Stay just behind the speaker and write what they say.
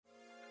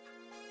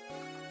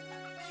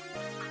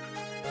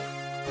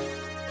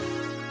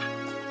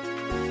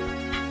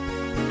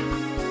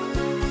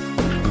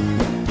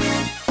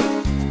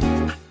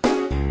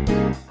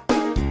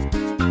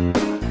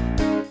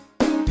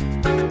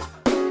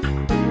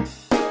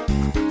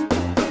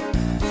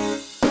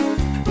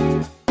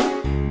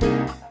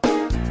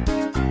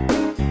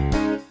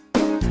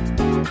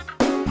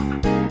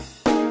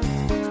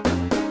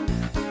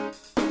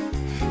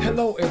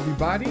Hello,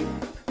 everybody.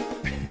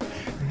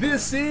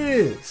 This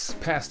is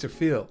Pastor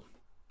Phil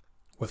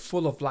with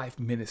Full of Life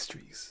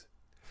Ministries.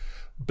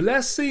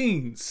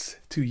 Blessings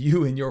to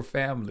you and your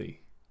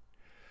family.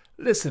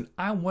 Listen,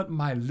 I want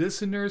my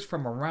listeners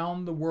from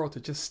around the world to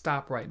just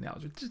stop right now.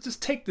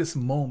 Just take this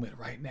moment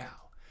right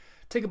now.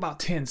 Take about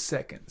 10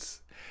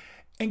 seconds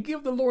and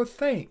give the Lord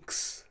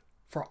thanks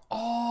for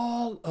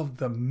all of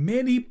the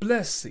many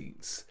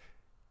blessings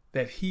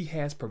that He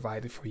has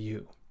provided for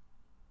you.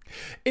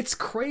 It's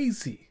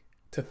crazy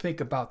to think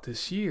about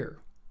this year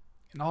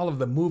and all of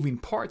the moving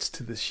parts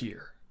to this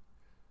year.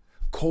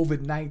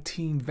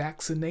 COVID-19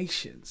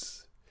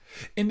 vaccinations,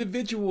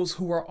 individuals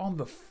who are on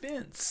the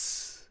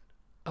fence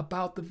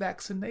about the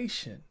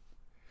vaccination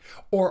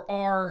or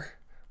are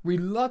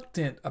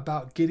reluctant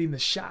about getting the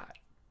shot.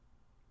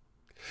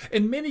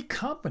 And many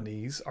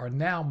companies are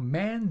now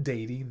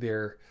mandating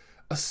their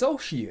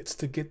associates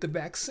to get the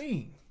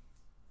vaccine.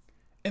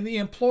 And the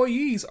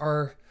employees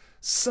are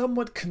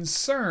somewhat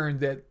concerned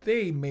that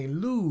they may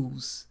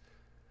lose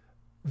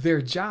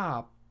their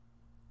job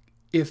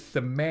if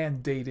the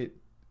mandated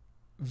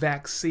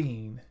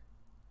vaccine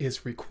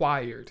is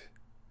required.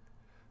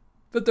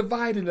 The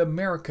divide in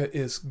America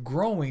is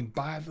growing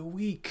by the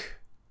week.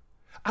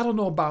 I don't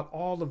know about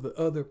all of the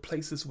other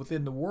places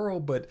within the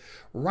world, but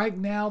right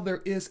now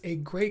there is a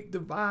great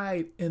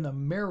divide in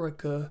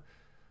America,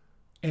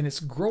 and it's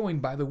growing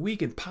by the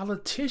week, and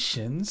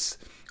politicians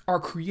are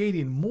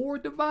creating more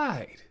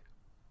divide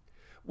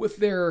with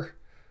their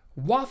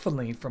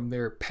waffling from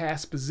their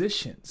past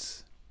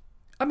positions.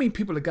 I mean,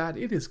 people of God,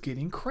 it is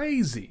getting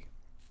crazy.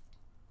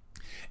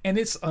 And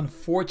it's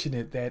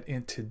unfortunate that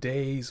in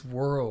today's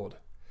world,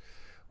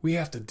 we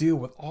have to deal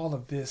with all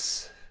of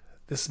this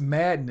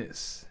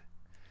madness.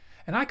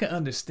 And I can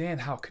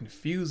understand how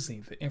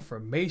confusing the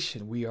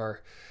information we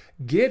are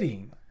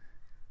getting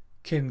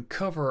can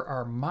cover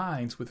our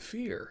minds with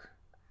fear.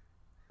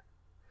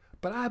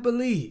 But I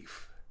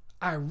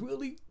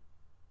really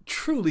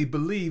truly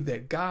believe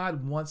that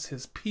God wants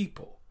His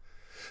people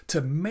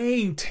to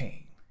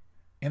maintain,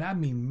 and I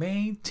mean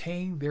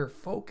maintain, their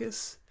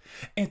focus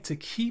and to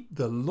keep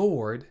the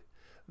Lord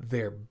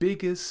their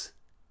biggest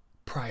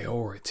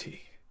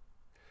priority.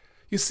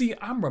 You see,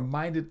 I'm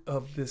reminded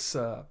of this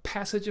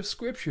passage of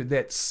scripture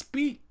that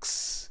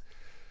speaks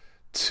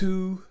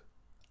to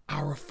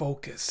our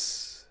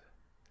focus.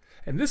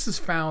 And this is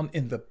found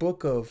in the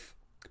book of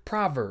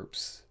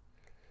Proverbs,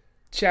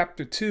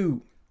 chapter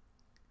 2,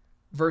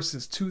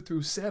 verses 2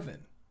 through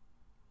 7.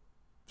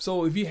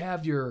 So if you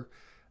have your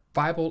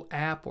Bible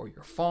app or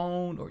your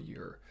phone or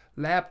your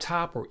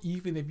laptop, or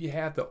even if you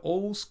have the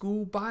old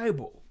school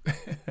Bible,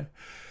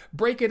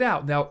 break it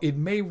out. Now, it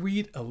may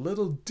read a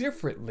little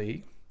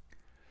differently,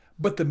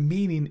 but the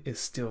meaning is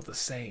still the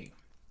same.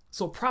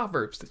 So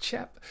Proverbs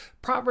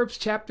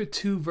chapter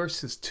 2,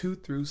 verses 2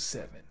 through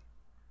 7.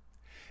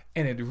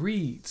 And it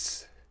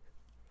reads,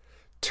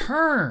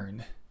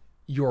 "Turn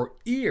your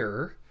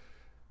ear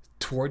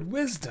toward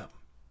wisdom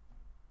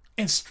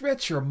and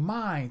stretch your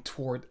mind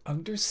toward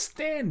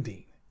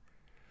understanding.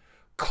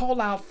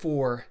 Call out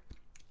for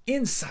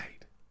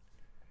insight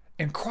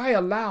and cry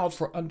aloud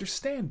for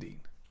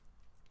understanding.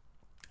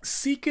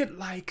 Seek it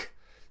like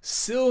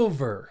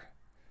silver.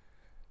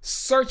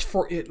 Search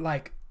for it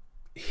like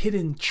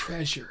hidden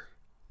treasure.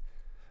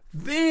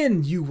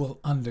 Then you will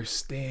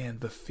understand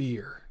the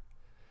fear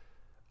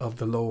of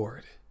the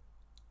Lord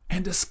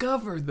and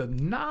discover the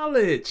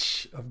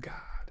knowledge of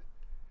God.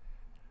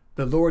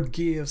 The Lord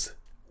gives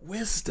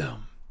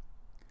wisdom.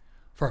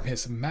 From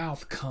His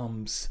mouth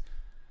comes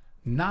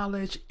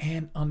knowledge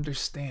and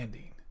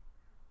understanding.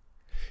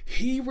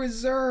 He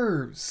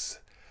reserves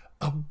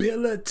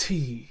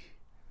ability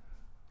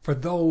for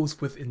those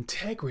with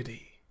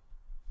integrity.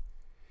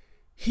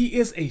 He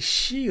is a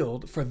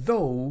shield for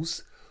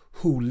those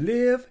who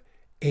live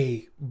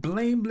a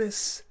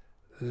blameless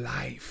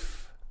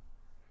life."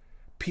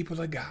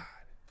 People of God,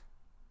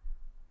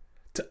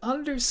 to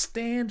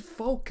understand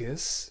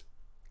focus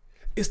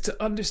is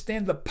to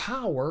understand the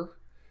power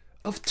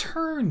of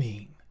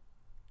turning.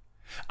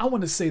 I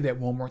want to say that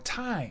one more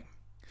time.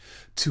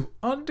 To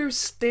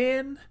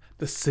understand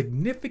the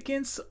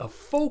significance of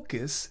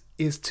focus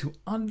is to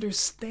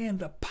understand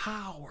the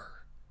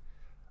power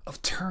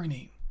of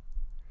turning.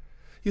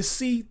 You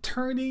see,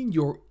 turning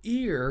your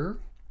ear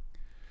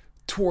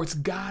towards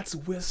God's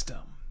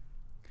wisdom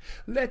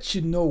lets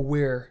you know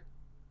where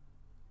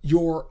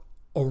your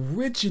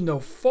original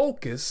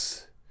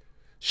focus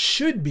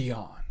should be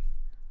on.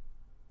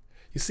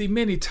 You see,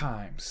 many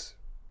times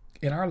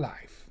in our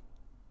life,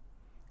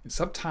 and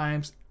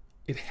sometimes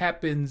it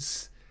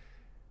happens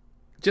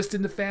just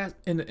in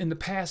the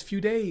past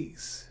few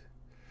days,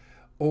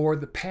 or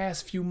the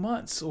past few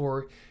months,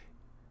 or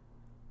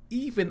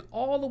even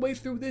all the way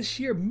through this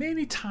year,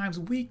 many times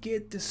we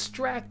get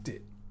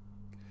distracted.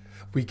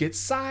 We get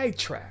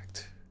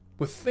sidetracked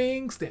with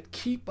things that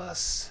keep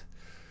us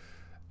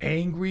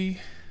angry,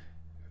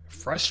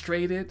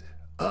 frustrated,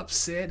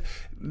 upset,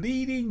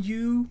 leading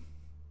you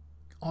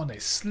on a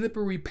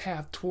slippery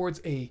path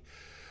towards a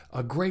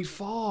great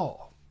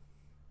fall.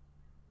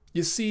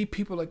 You see,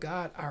 people of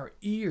God, our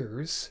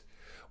ears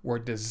were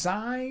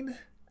designed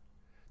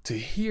to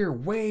hear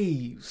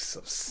waves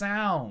of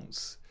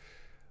sounds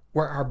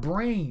where our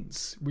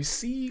brains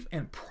receive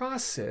and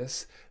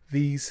process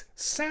these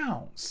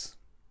sounds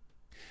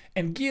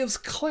and gives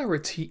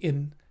clarity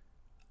in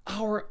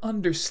our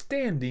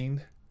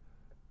understanding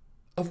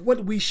of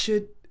what we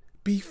should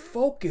be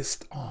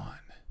focused on.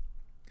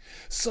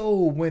 So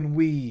when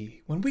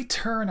we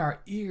turn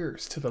our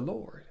ears to the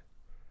Lord,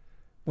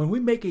 when we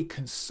make a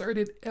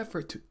concerted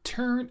effort to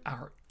turn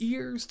our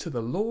ears to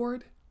the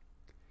Lord,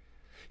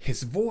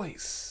 His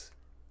voice,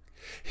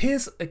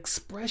 His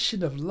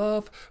expression of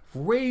love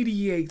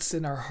radiates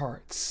in our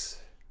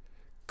hearts,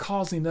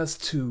 causing us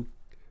to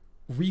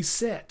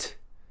reset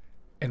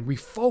and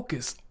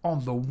refocus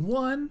on the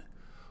one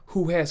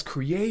who has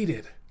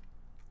created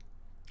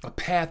a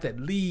path that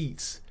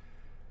leads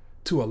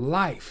to a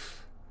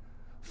life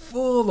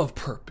full of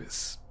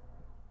purpose,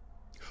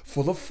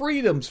 full of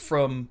freedoms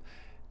from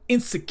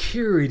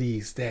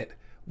insecurities that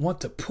want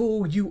to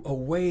pull you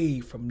away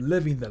from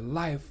living the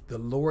life the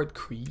Lord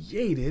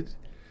created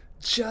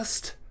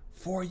just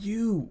for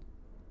you.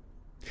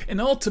 And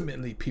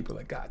ultimately, people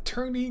of God,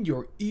 turning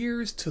your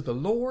ears to the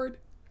Lord,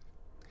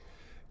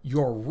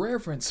 your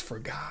reverence for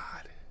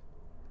God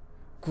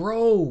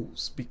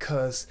grows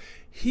because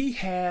He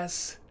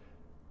has,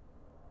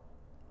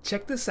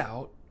 check this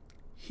out,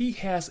 He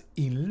has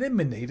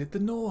eliminated the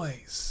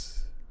noise.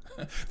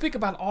 Think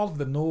about all of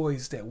the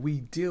noise that we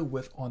deal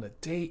with on a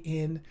day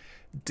in,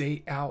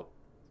 day out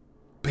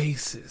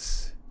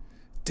basis.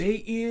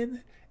 Day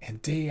in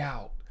and day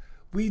out,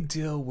 we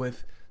deal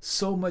with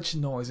so much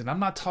noise. And I'm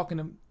not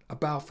talking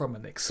about from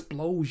an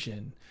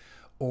explosion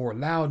or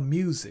loud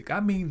music. I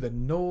mean the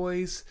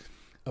noise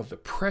of the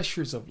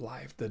pressures of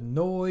life, the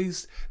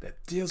noise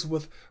that deals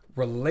with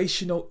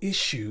relational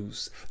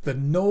issues, the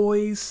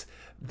noise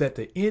that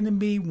the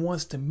enemy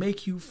wants to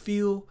make you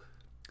feel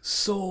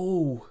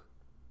so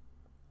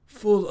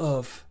full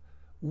of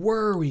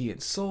worry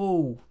and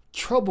so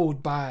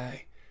troubled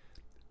by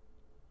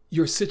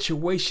your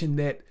situation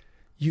that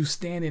you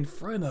stand in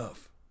front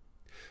of.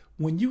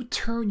 When you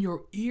turn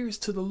your ears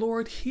to the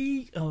Lord,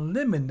 He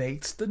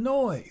eliminates the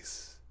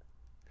noise.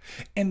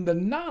 And the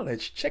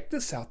knowledge, check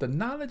this out, the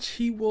knowledge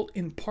He will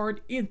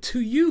impart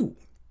into you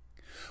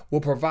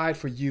will provide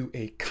for you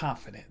a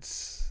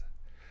confidence.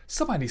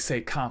 Somebody say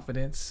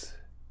confidence.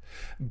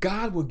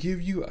 God will give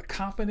you a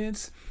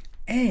confidence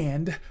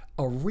and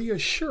a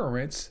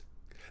reassurance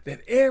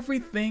that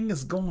everything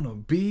is going to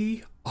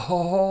be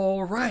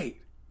all right.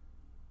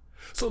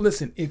 So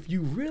listen, if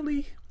you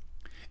really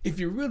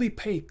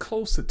pay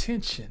close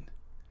attention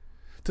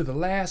to the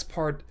last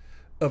part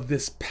of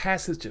this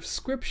passage of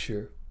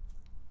Scripture,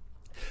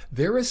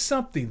 there is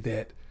something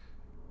that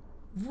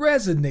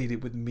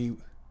resonated with me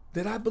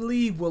that I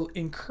believe will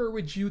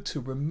encourage you to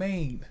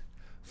remain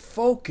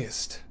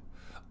focused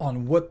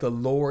on what the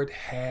Lord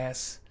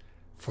has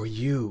for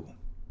you.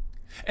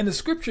 And the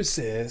Scripture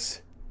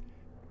says,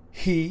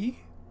 He,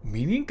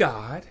 meaning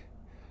God,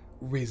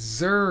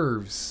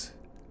 reserves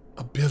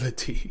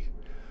ability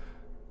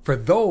for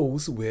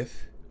those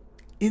with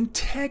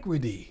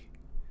integrity.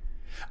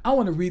 I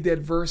want to read that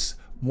verse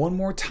one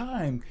more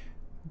time.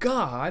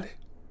 God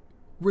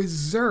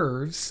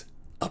reserves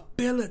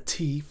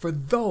ability for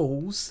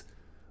those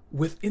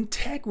with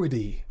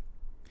integrity,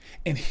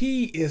 and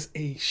He is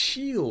a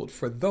shield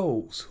for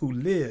those who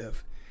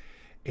live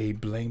a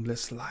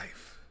blameless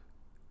life.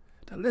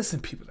 Now listen,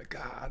 people of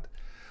God,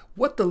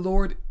 what the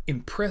Lord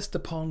impressed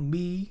upon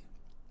me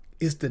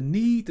is the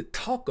need to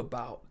talk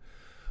about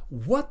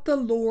what the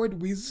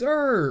Lord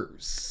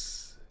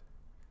reserves.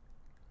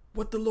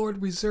 What the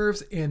Lord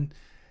reserves in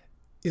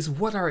is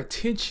what our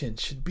attention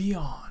should be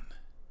on.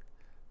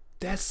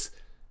 That's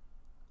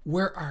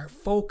where our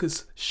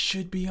focus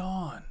should be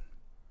on.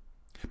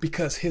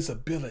 Because His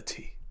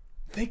ability,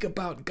 think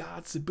about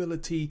God's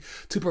ability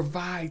to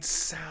provide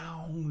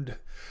sound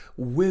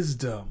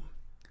wisdom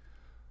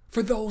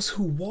for those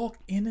who walk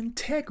in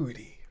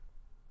integrity.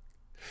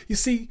 You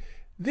see,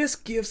 this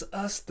gives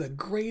us the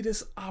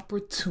greatest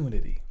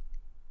opportunity.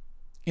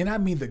 And I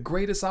mean the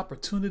greatest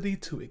opportunity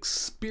to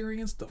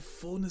experience the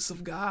fullness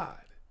of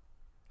God.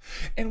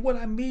 And what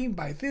I mean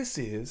by this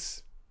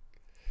is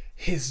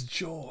His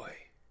joy,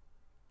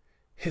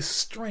 His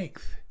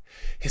strength,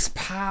 His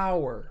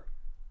power,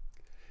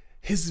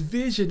 His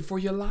vision for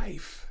your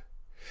life,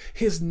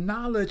 His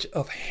knowledge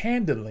of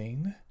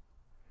handling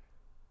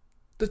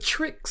the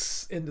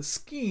tricks and the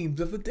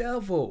schemes of the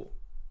devil,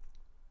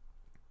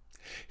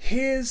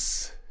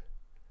 His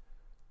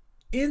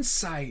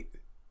insight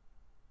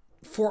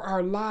for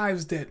our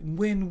lives, that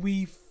when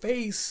we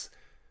face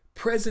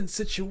present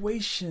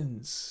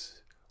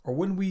situations or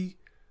when we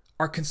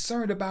are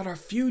concerned about our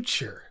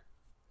future,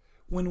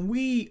 when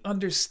we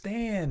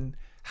understand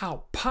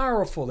how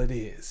powerful it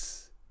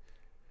is,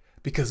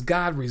 because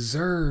God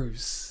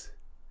reserves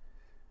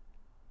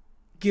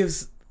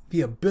gives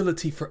the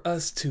ability for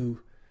us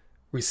to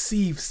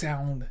receive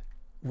sound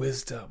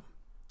wisdom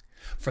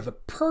for the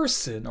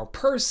person or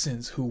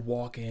persons who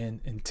walk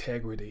in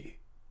integrity.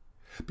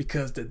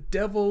 Because the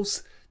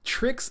devil's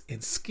tricks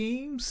and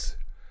schemes,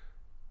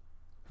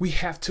 we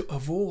have to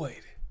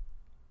avoid.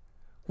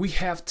 We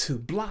have to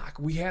block.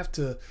 We have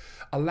to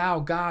allow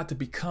God to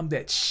become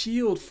that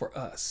shield for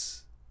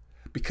us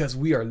because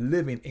we are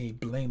living a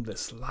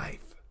blameless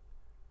life.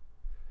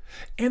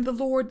 And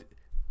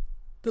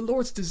the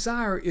Lord's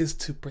desire is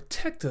to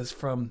protect us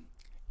from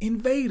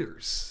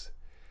invaders.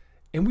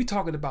 And we're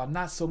talking about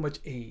not so much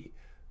a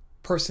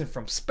person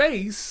from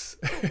space,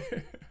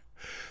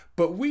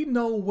 but we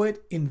know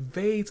what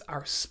invades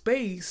our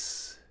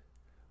space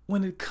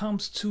when it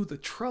comes to the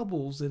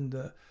troubles and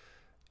the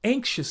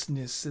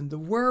anxiousness and the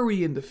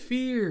worry and the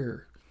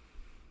fear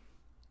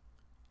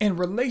and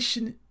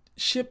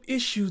relationship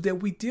issues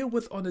that we deal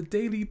with on a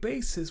daily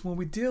basis, when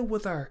we deal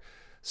with our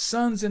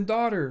sons and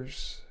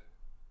daughters,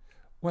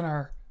 when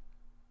our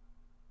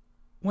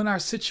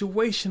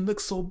situation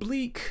looks so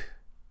bleak.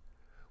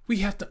 We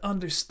have to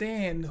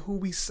understand who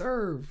we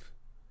serve,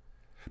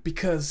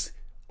 because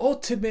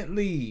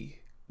ultimately,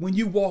 when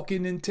you walk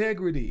in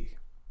integrity,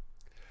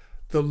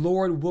 the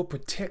Lord will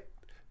protect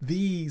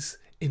these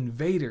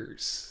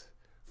invaders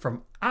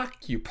from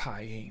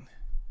occupying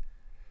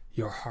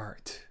your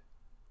heart.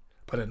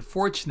 But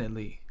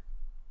unfortunately,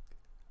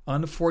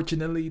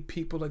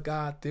 people of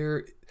God,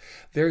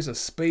 there's a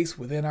space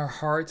within our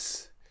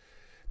hearts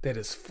that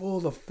is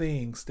full of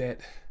things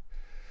that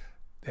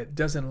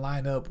doesn't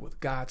line up with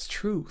God's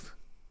truth.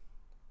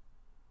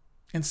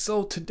 And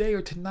so today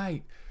or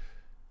tonight,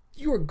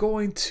 you're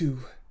going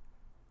to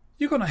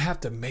have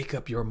to make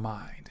up your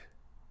mind.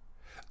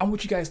 I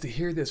want you guys to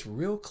hear this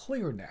real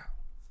clear now.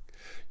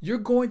 You're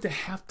going to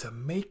have to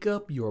make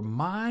up your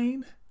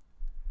mind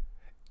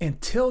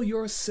and tell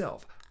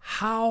yourself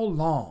how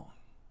long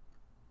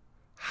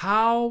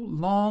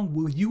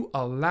will you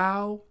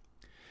allow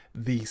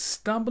these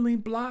stumbling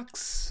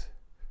blocks,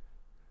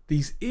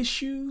 these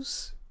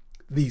issues,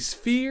 these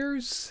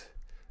fears,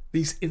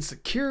 these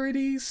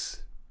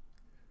insecurities,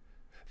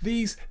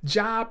 these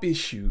job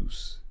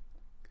issues,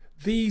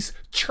 these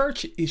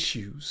church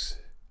issues,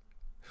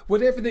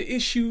 whatever the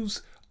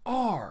issues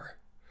are.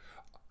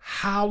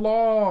 How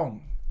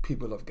long,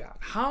 people of God,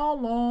 how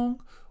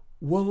long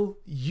will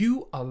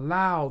you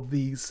allow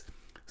these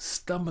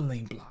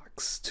stumbling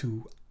blocks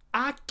to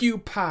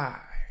occupy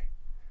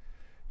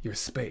your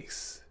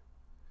space?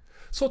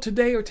 So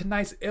today or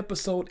tonight's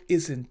episode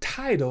is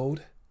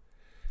entitled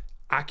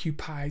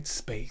Occupied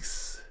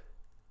Space.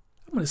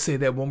 I'm going to say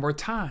that one more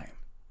time.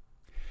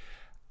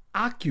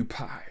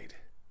 Occupied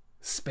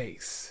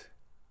space.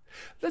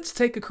 Let's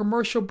take a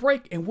commercial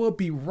break and we'll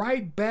be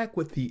right back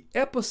with the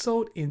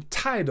episode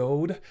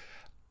entitled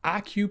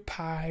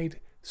Occupied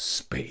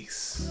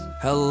Space.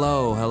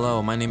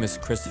 Hello. My name is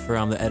Christopher.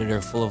 I'm the editor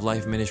of Full of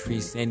Life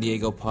Ministries San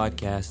Diego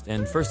podcast.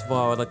 And first of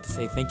all, I'd like to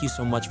say thank you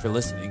so much for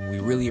listening. We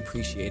really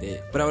appreciate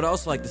it. But I would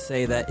also like to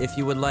say that if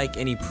you would like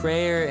any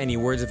prayer, any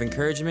words of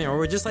encouragement, or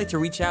would just like to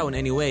reach out in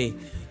any way,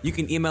 you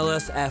can email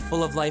us at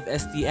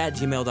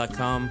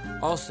fulloflifesd@gmail.com.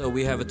 Also,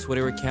 we have a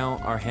Twitter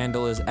account. Our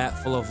handle is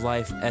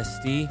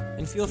 @fulloflifesd.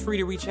 And feel free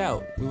to reach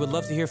out. We would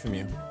love to hear from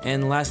you.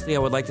 And lastly, I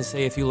would like to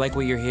say if you like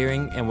what you're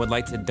hearing and would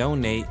like to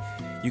donate,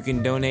 you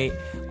can donate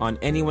on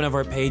any one of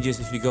our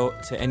pages. If you go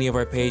to any of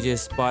our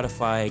pages,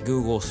 Spotify,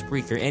 Google,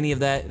 Spreaker, any of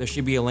that, there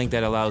should be a link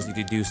that allows you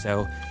to do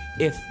so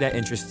if that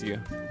interests you.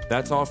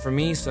 That's all for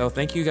me. So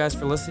thank you guys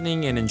for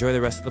listening and enjoy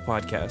the rest of the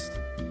podcast.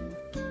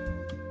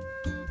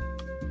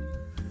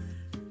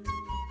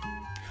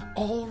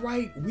 All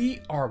right,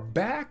 we are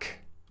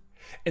back.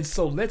 And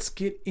so let's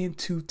get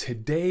into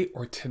today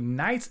or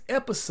tonight's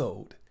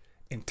episode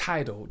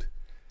entitled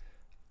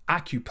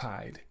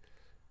Occupied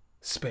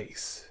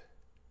Space.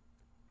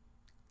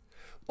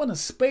 Want a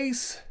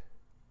space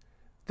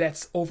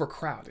that's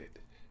overcrowded.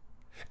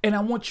 And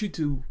I want you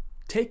to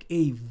take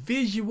a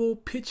visual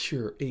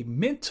picture, a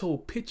mental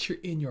picture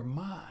in your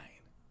mind.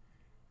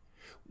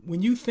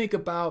 When you think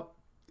about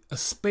a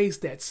space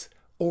that's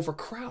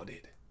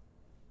overcrowded,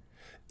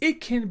 it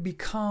can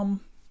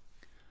become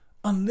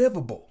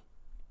unlivable,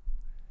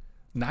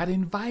 not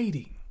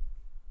inviting,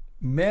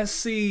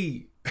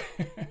 messy,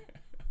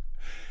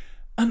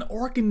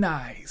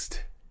 unorganized,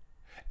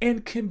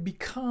 and can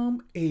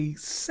become a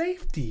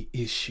safety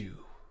issue.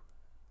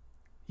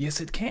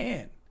 Yes, it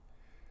can.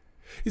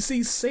 You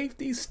see,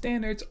 safety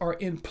standards are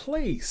in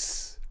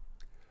place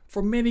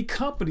for many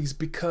companies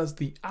because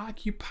the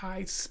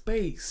occupied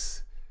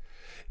space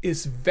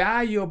is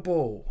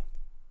valuable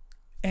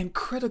and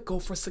critical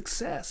for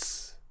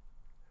success.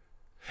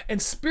 And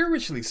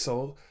spiritually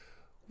so,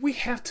 we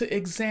have to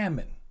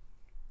examine.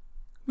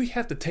 We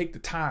have to take the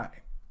time.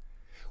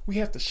 We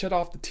have to shut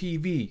off the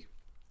TV.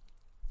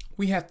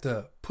 We have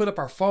to put up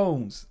our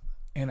phones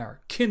and our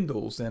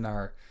Kindles and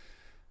our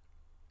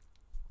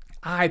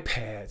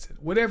iPads,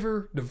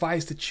 whatever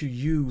device that you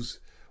use.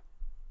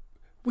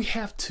 We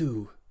have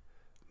to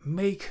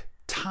make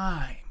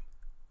time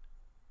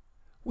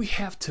We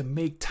have to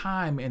make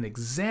time and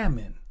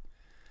examine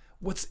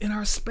what's in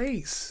our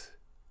space.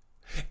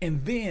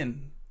 And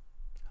then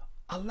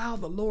allow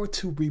the Lord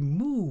to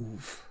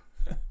remove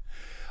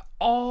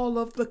all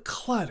of the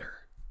clutter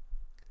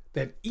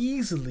that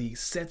easily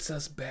sets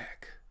us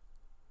back.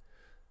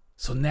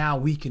 So now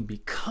we can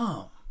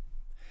become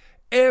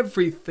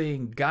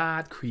everything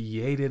God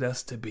created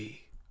us to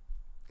be.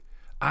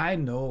 I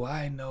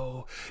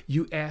know.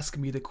 You ask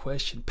me the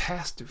question,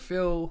 Pastor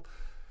Phil,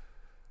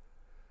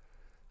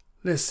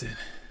 listen,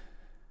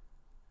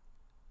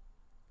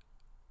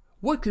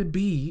 what could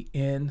be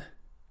in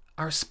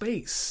our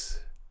space?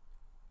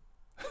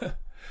 Let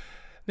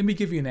me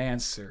give you an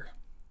answer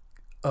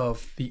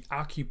of the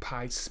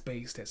occupied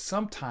space that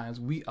sometimes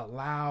we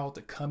allow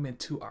to come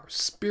into our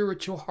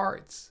spiritual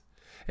hearts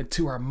and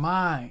to our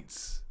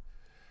minds.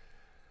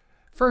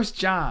 1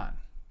 John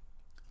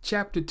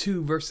chapter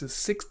 2, verses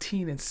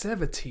 16 and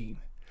 17.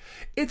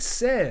 It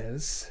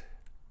says,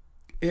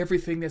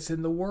 everything that's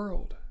in the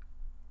world,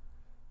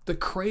 the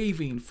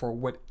craving for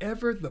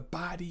whatever the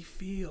body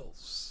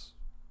feels,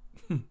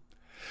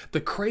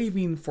 the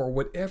craving for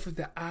whatever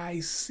the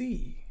eyes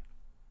see,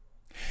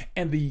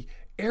 and the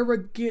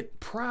arrogant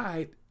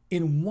pride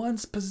in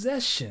one's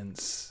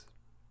possessions.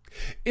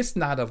 It's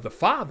not of the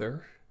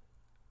Father,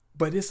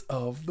 but it's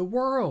of the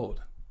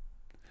world.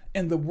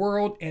 And the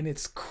world and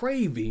its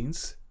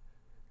cravings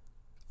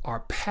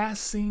are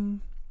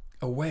passing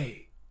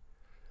away.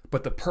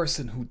 But the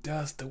person who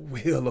does the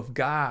will of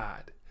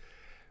God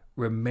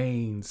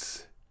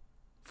remains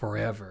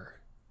forever.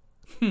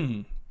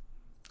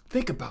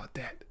 Think about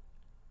that.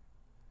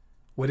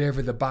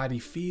 Whatever the body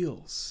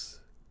feels,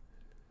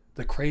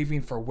 the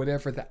craving for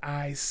whatever the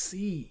eyes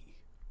see,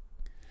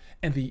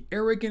 and the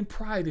arrogant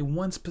pride in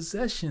one's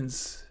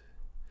possessions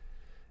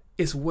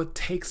is what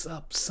takes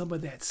up some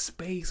of that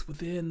space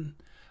within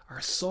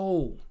our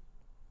soul.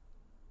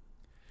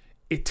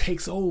 It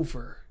takes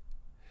over.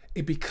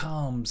 It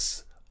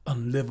becomes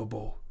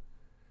unlivable.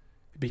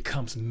 It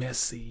becomes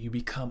messy. You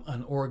become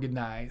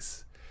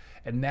unorganized.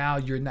 And now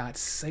you're not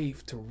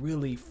safe to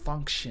really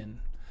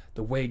function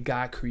the way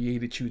God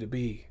created you to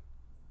be.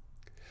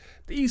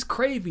 These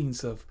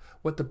cravings of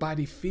what the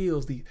body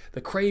feels, the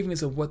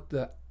cravings of what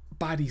the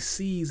body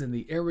sees, and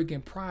the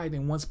arrogant pride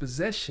in one's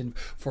possession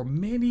for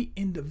many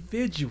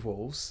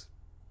individuals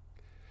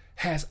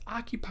has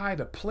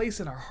occupied a place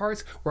in our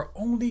hearts where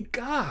only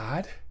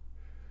God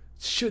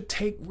should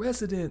take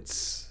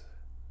residence.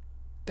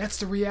 That's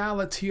the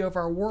reality of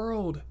our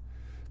world.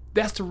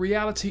 That's the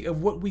reality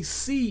of what we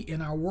see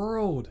in our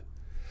world.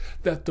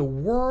 That the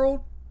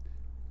world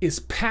is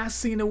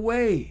passing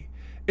away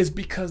is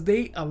because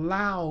they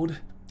allowed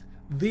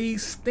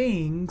these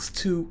things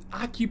to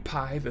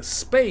occupy the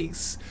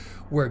space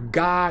where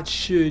God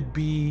should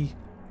be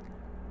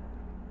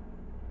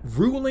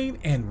ruling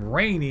and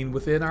reigning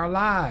within our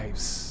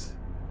lives.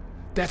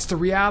 That's the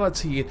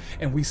reality.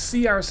 And we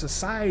see our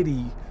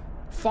society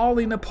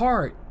falling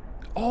apart.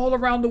 All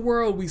around the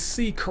world, we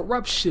see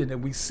corruption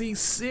and we see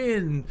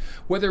sin,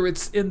 whether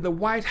it's in the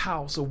White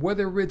House or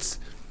whether it's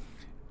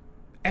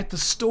at the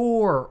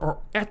store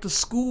or at the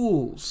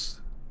schools.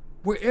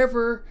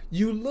 Wherever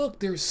you look,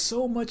 there's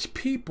so much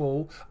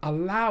people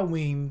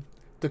allowing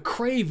the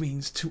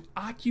cravings to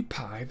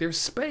occupy their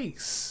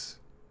space.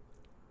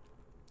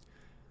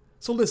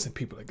 So listen,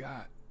 people of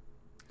God,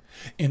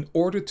 in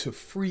order to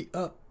free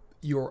up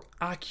your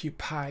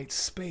occupied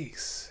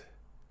space,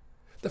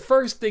 the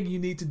first thing you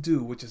need to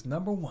do, which is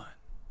number one,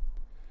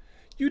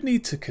 you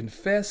need to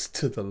confess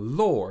to the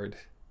Lord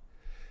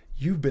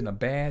you've been a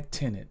bad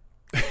tenant.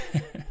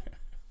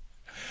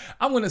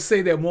 I'm going to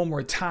say that one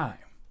more time.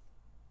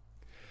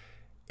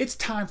 It's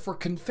time for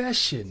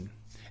confession.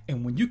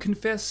 And when you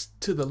confess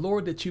to the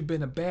Lord that you've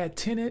been a bad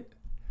tenant,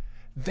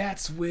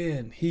 that's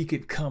when He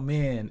could come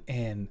in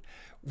and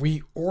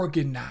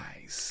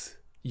reorganize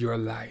your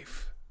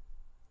life.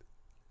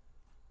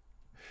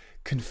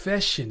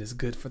 Confession is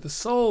good for the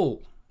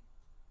soul.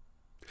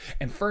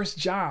 And 1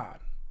 John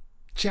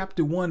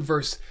chapter 1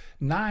 verse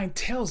 9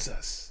 tells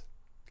us,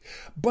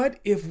 but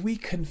if we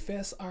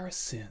confess our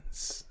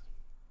sins,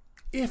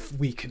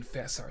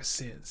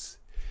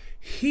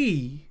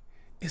 He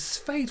is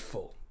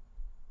faithful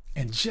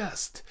and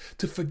just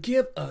to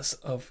forgive us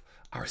of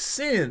our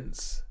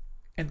sins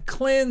and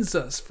cleanse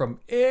us from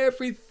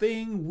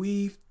everything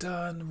we've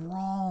done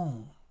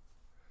wrong.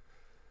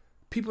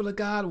 People of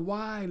God,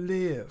 why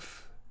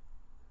live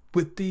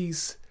with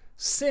these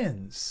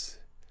sins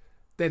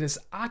that is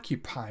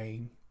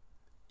occupying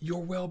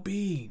your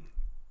well-being?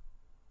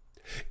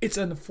 It's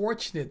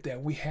unfortunate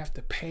that we have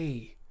to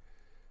pay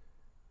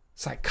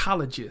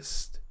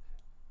psychologists.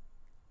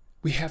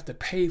 We have to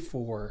pay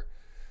for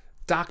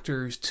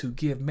doctors to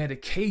give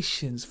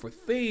medications for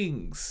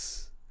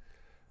things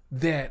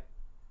that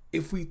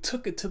if we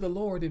took it to the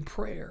Lord in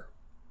prayer,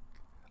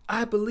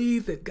 I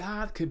believe that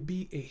God could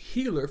be a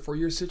healer for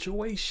your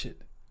situation.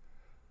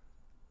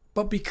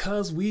 But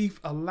because we've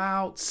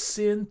allowed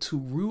sin to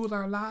rule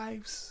our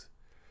lives,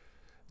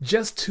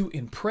 just to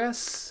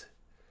impress,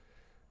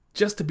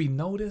 just to be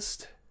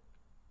noticed,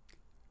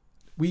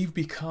 we've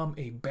become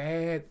a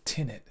bad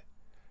tenant.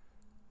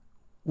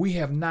 We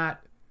have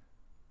not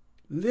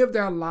lived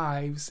our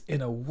lives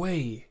in a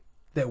way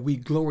that we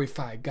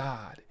glorify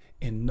God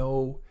in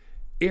no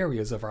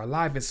areas of our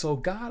life. And so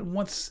God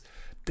wants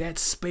that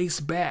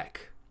space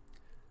back.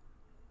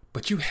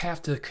 But you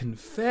have to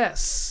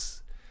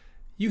confess.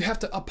 You have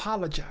to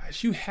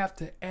apologize. You have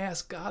to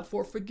ask God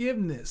for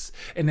forgiveness.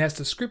 And as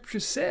the scripture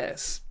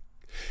says,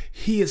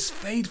 He is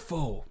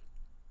faithful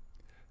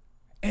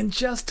and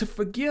just to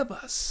forgive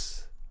us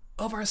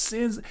of our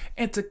sins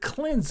and to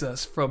cleanse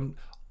us from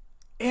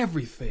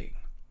everything.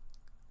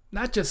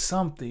 Not just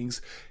some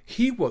things.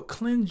 He will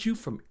cleanse you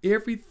from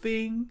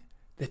everything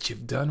that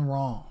you've done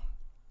wrong.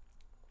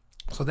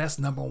 So that's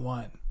number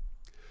one.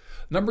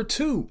 Number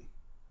two,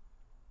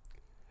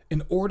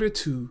 in order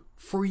to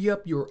free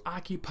up your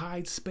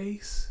occupied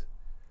space,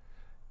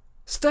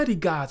 study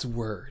God's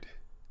word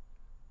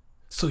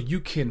so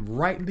you can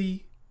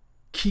rightly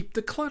keep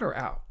the clutter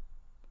out.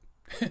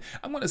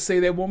 I'm going to say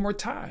that one more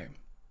time.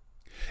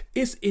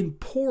 It's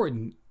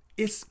important,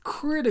 it's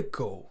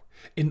critical.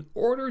 In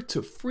order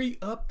to free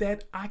up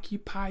that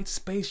occupied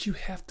space, you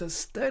have to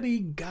study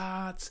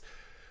God's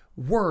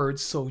word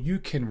so you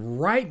can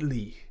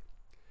rightly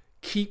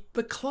keep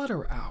the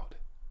clutter out.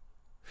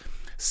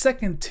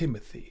 2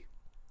 Timothy,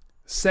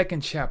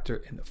 2nd chapter,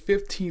 in the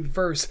 15th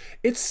verse,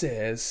 it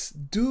says,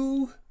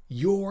 do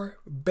your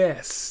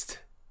best.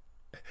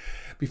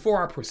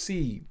 Before I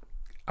proceed,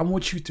 I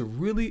want you to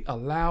really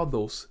allow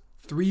those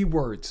 3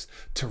 words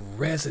to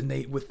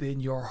resonate within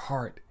your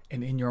heart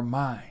and in your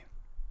mind.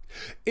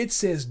 It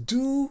says,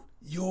 do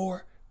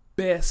your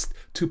best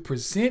to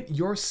present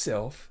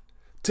yourself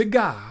to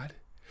God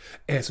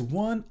as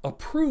one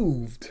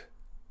approved,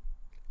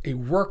 a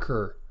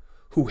worker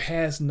who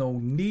has no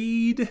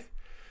need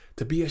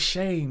to be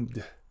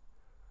ashamed,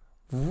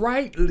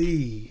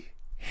 rightly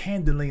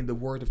handling the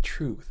word of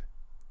truth.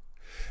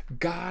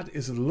 God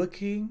is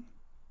looking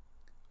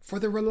for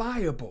the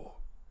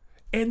reliable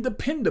and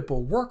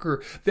dependable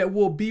worker that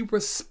will be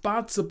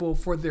responsible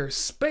for their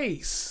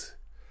space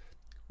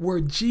where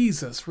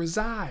Jesus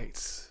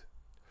resides.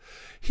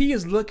 He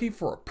is looking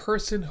for a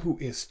person who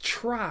is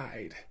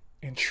tried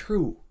and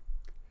true.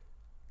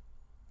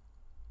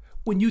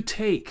 When you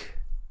take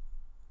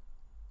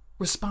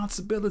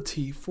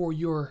responsibility for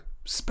your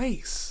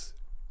space,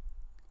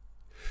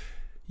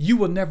 you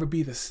will never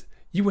be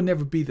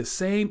the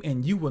same,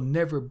 and you will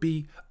never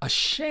be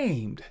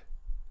ashamed,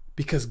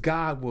 because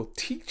God will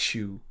teach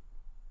you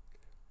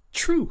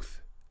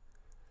truth,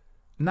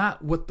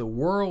 not what the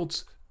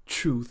world's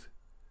truth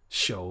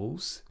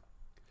shows.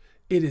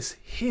 It is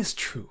His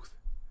truth,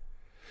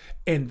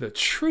 and the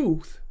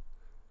truth,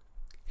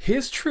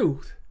 His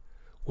truth,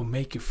 will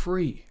make you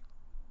free.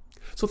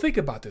 So think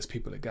about this,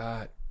 people of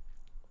God.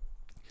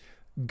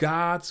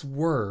 God's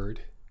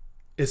word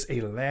is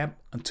a lamp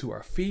unto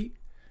our feet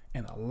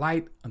and a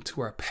light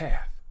unto our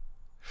path.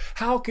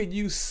 How can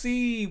you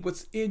see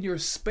what's in your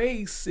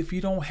space if you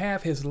don't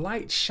have His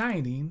light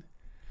shining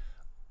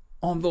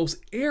on those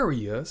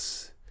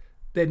areas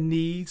that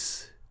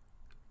needs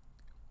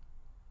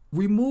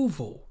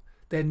removal,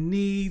 that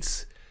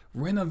needs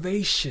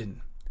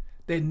renovation,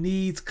 that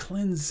needs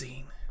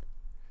cleansing?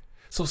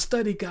 So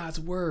study God's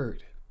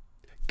word.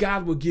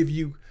 God will give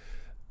you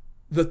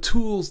the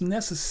tools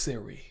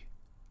necessary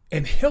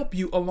and help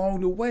you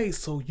along the way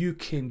so you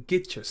can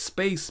get your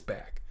space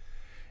back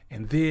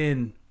and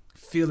then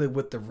fill it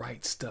with the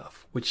right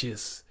stuff, which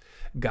is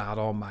God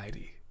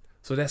Almighty.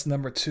 So that's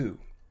number 2.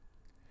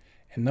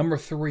 And number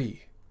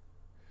 3,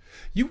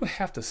 you will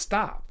have to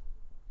stop.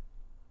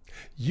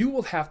 You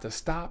will have to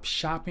stop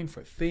shopping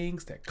for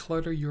things that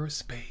clutter your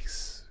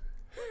space.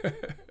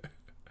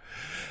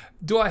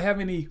 Do I have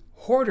any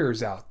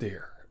hoarders out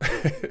there?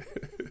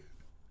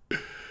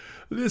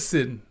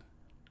 Listen,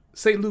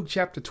 St. Luke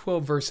chapter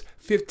 12, verse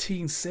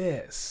 15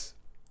 says,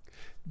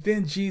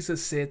 then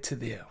Jesus said to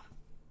them,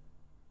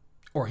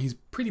 or He's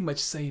pretty much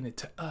saying it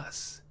to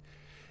us.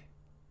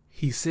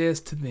 He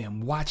says to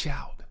them, watch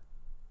out.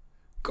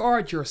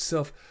 Guard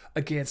yourself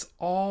against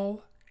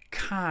all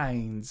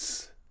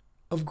kinds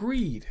of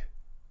greed.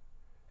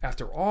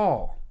 After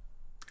all,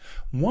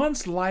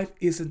 one's life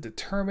isn't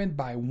determined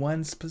by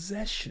one's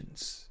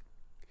possessions.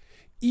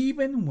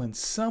 Even when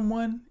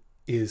someone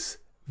is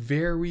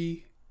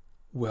very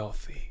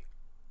wealthy.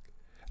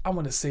 I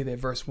want to say that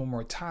verse one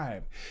more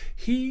time.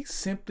 He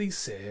simply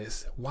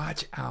says,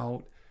 watch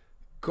out,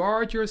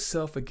 guard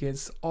yourself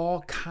against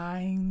all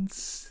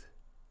kinds.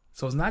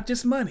 So it's not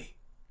just money,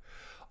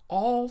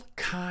 all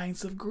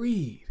kinds of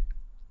greed.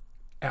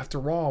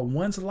 After all,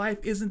 one's life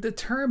isn't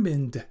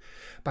determined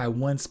by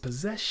one's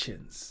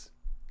possessions,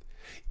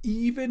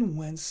 even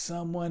when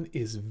someone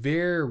is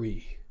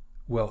very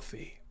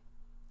wealthy.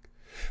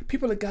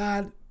 People of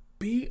God,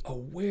 be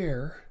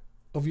aware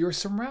of your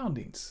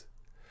surroundings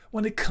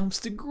when it comes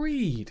to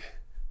greed.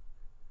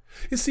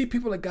 You see,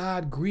 people of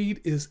God,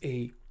 greed is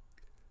a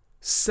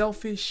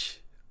selfish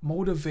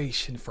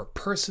motivation for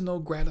personal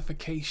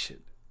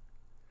gratification,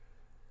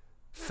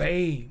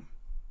 fame,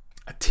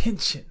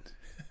 attention,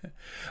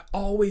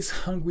 always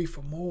hungry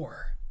for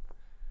more.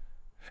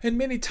 And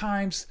many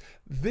times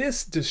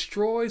this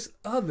destroys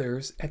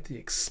others at the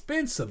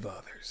expense of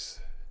others.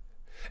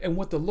 And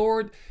what the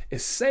Lord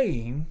is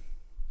saying,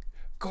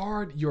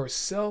 guard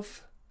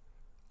yourself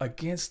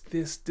against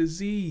this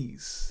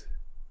disease.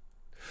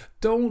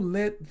 Don't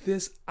let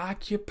this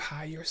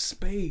occupy your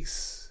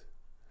space.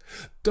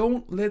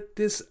 Don't let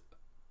this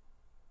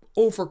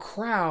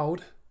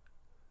overcrowd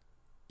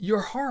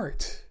your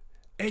heart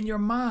and your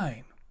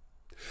mind.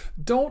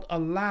 Don't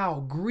allow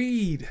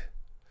greed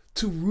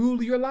to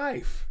rule your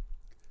life.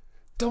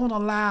 Don't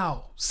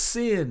allow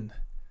sin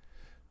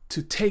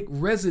to take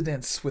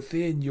residence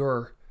within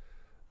your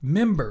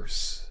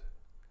members,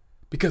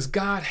 because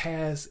God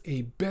has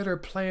a better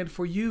plan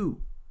for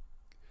you.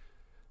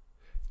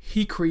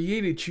 He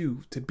created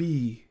you to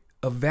be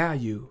of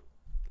value.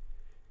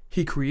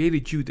 He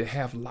created you to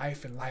have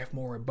life and life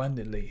more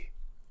abundantly.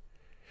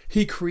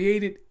 He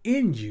created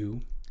in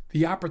you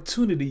the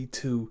opportunity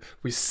to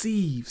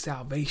receive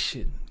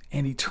salvation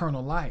and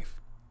eternal life.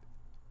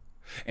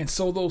 And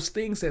so those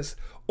things that's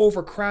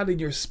overcrowding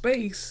your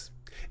space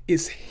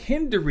is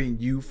hindering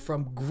you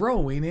from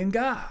growing in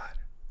God.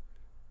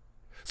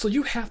 So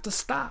you have to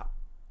stop.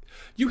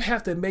 You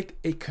have to make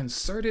a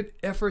concerted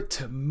effort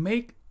to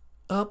make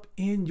up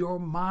in your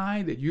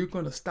mind that you're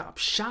going to stop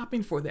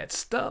shopping for that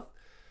stuff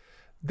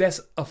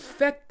that's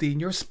affecting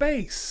your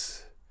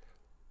space,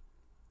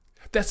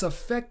 that's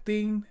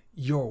affecting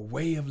your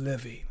way of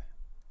living.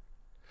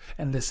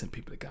 And listen,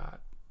 people of God,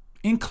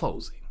 in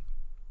closing,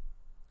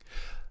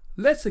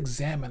 let's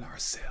examine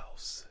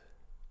ourselves.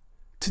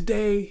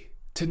 Today,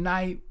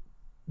 tonight,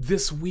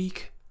 this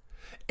week,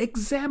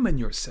 examine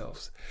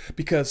yourselves,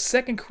 because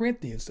 2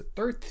 Corinthians, the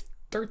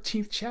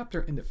 13th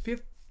chapter in the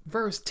 5th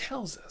verse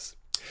tells us,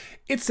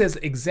 it says,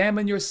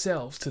 examine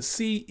yourselves to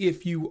see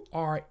if you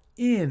are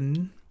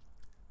in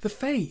the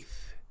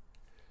faith.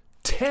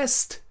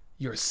 Test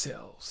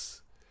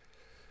yourselves.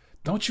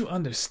 Don't you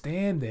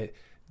understand that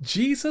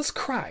Jesus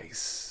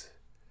Christ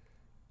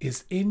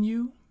is in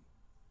you?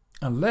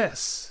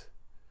 Unless,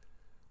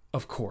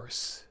 of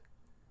course,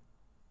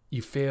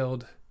 you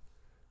failed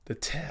the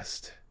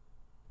test.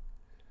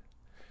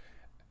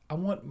 I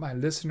want my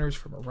listeners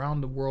from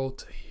around the world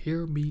to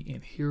hear me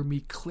and hear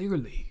me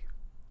clearly.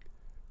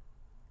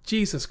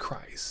 Jesus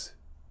Christ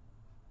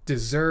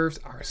deserves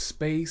our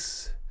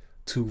space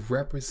to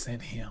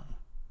represent him.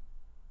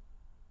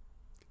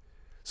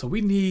 So we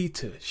need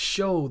to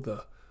show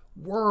the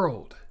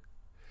world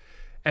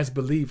as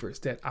believers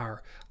that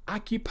our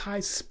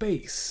occupied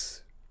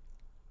space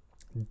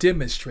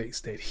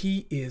demonstrates that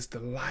he is the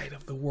light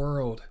of the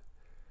world,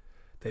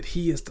 that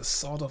he is the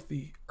salt of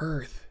the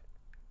earth.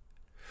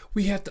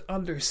 We have to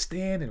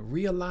understand and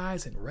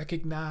realize and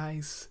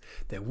recognize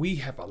that we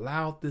have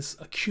allowed this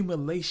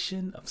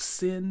accumulation of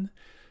sin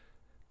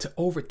to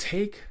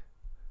overtake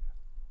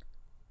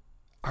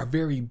our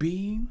very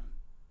being.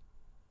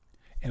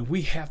 And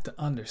we have to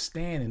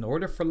understand, in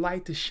order for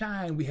light to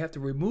shine, we have to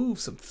remove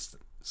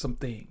some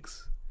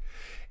things.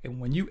 And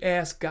when you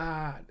ask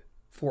God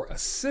for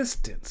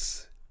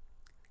assistance,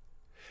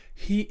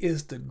 he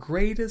is the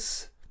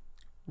greatest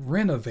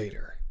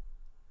renovator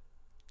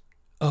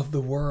of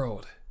the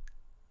world.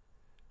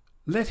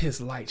 Let his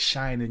light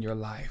shine in your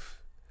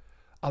life.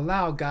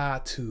 Allow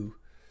God to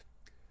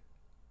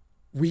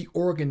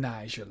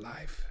reorganize your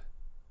life,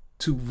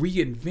 to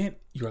reinvent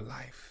your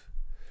life,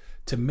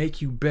 to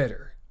make you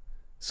better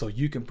so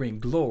you can bring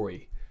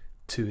glory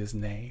to his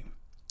name.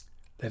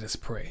 Let us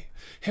pray.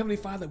 Heavenly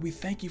Father, we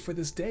thank you for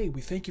this day.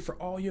 We thank you for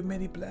all your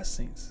many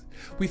blessings.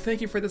 We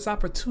thank you for this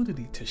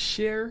opportunity to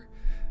share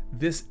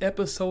this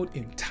episode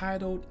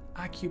entitled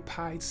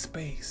Occupied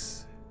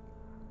Space.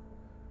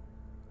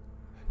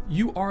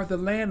 You are the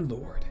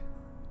landlord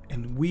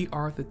and we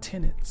are the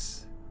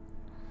tenants.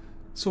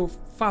 So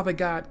Father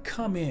God,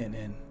 come in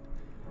and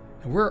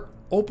we're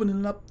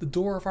opening up the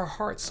door of our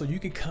hearts so you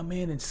can come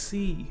in and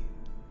see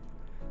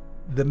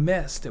the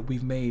mess that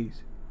we've made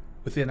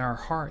within our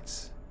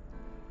hearts.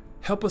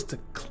 Help us to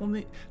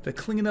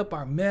clean up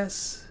our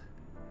mess.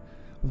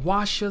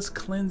 Wash us,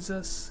 cleanse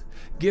us,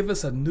 give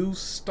us a new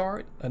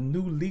start, a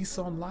new lease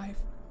on life,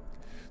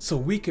 so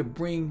we can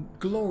bring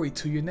glory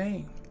to your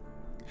name.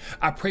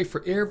 I pray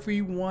for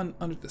everyone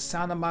under the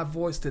sound of my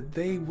voice that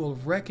they will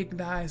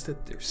recognize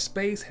that their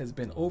space has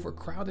been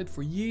overcrowded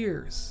for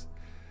years,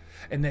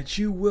 and that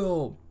you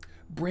will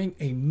bring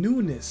a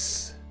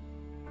newness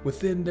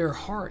within their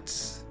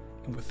hearts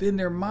and within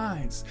their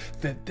minds,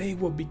 that they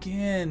will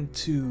begin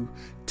to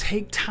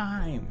take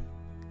time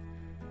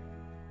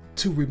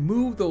to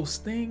remove those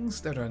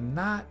things that are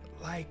not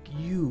like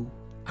you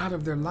out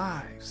of their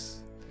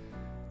lives,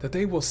 that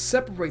they will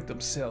separate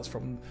themselves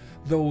from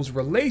those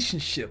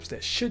relationships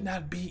that should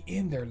not be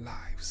in their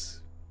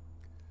lives.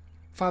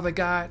 Father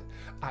God,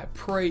 I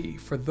pray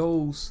for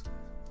those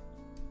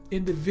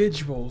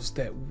individuals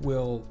that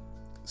will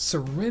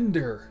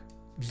surrender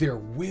their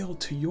will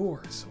to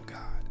yours, oh God.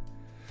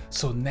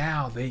 So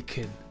now they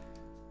can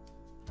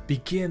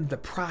begin the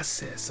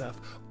process of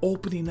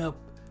opening up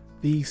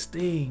these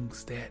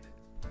things that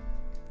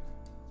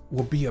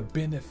will be a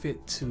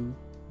benefit to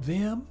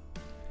them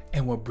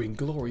and will bring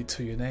glory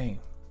to your name.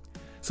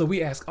 So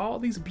we ask all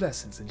these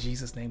blessings in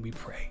Jesus' name we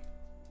pray.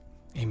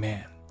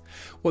 Amen.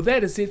 Well,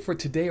 that is it for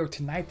today or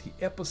tonight, the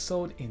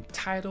episode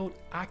entitled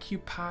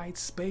Occupied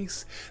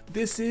Space.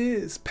 This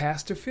is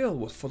Pastor Phil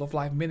with Full of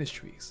Life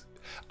Ministries.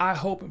 I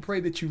hope and pray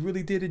that you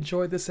really did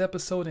enjoy this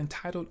episode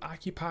entitled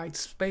Occupied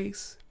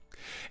Space.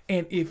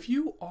 And if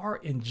you are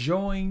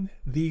enjoying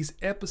these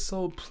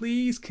episodes,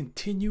 please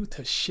continue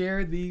to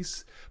share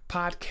these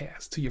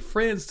podcasts to your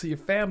friends, to your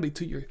family,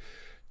 to your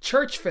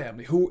church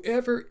family,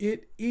 whoever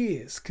it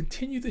is.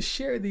 Continue to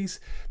share these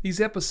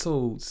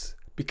episodes,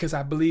 because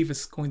I believe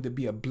it's going to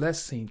be a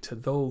blessing to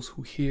those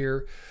who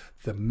hear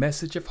the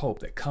message of hope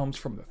that comes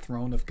from the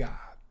throne of God.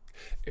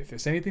 If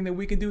there's anything that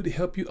we can do to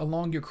help you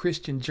along your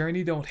Christian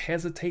journey, don't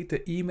hesitate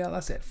to email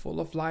us at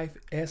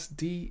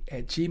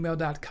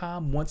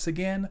fulloflifesd@gmail.com. Once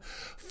again,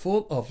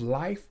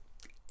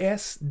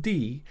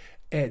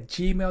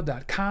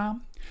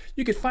 fulloflifesd@gmail.com.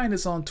 You can find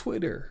us on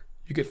Twitter.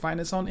 You can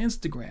find us on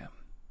Instagram.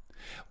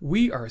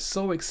 We are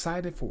so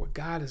excited for what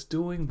God is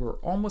doing. We're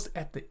almost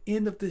at the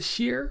end of this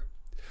year.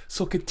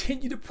 So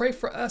continue to pray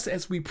for us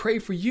as we pray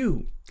for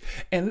you.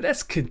 And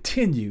let's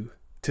continue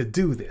to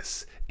do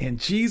this. In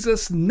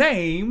Jesus'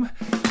 name,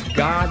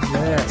 God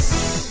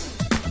bless.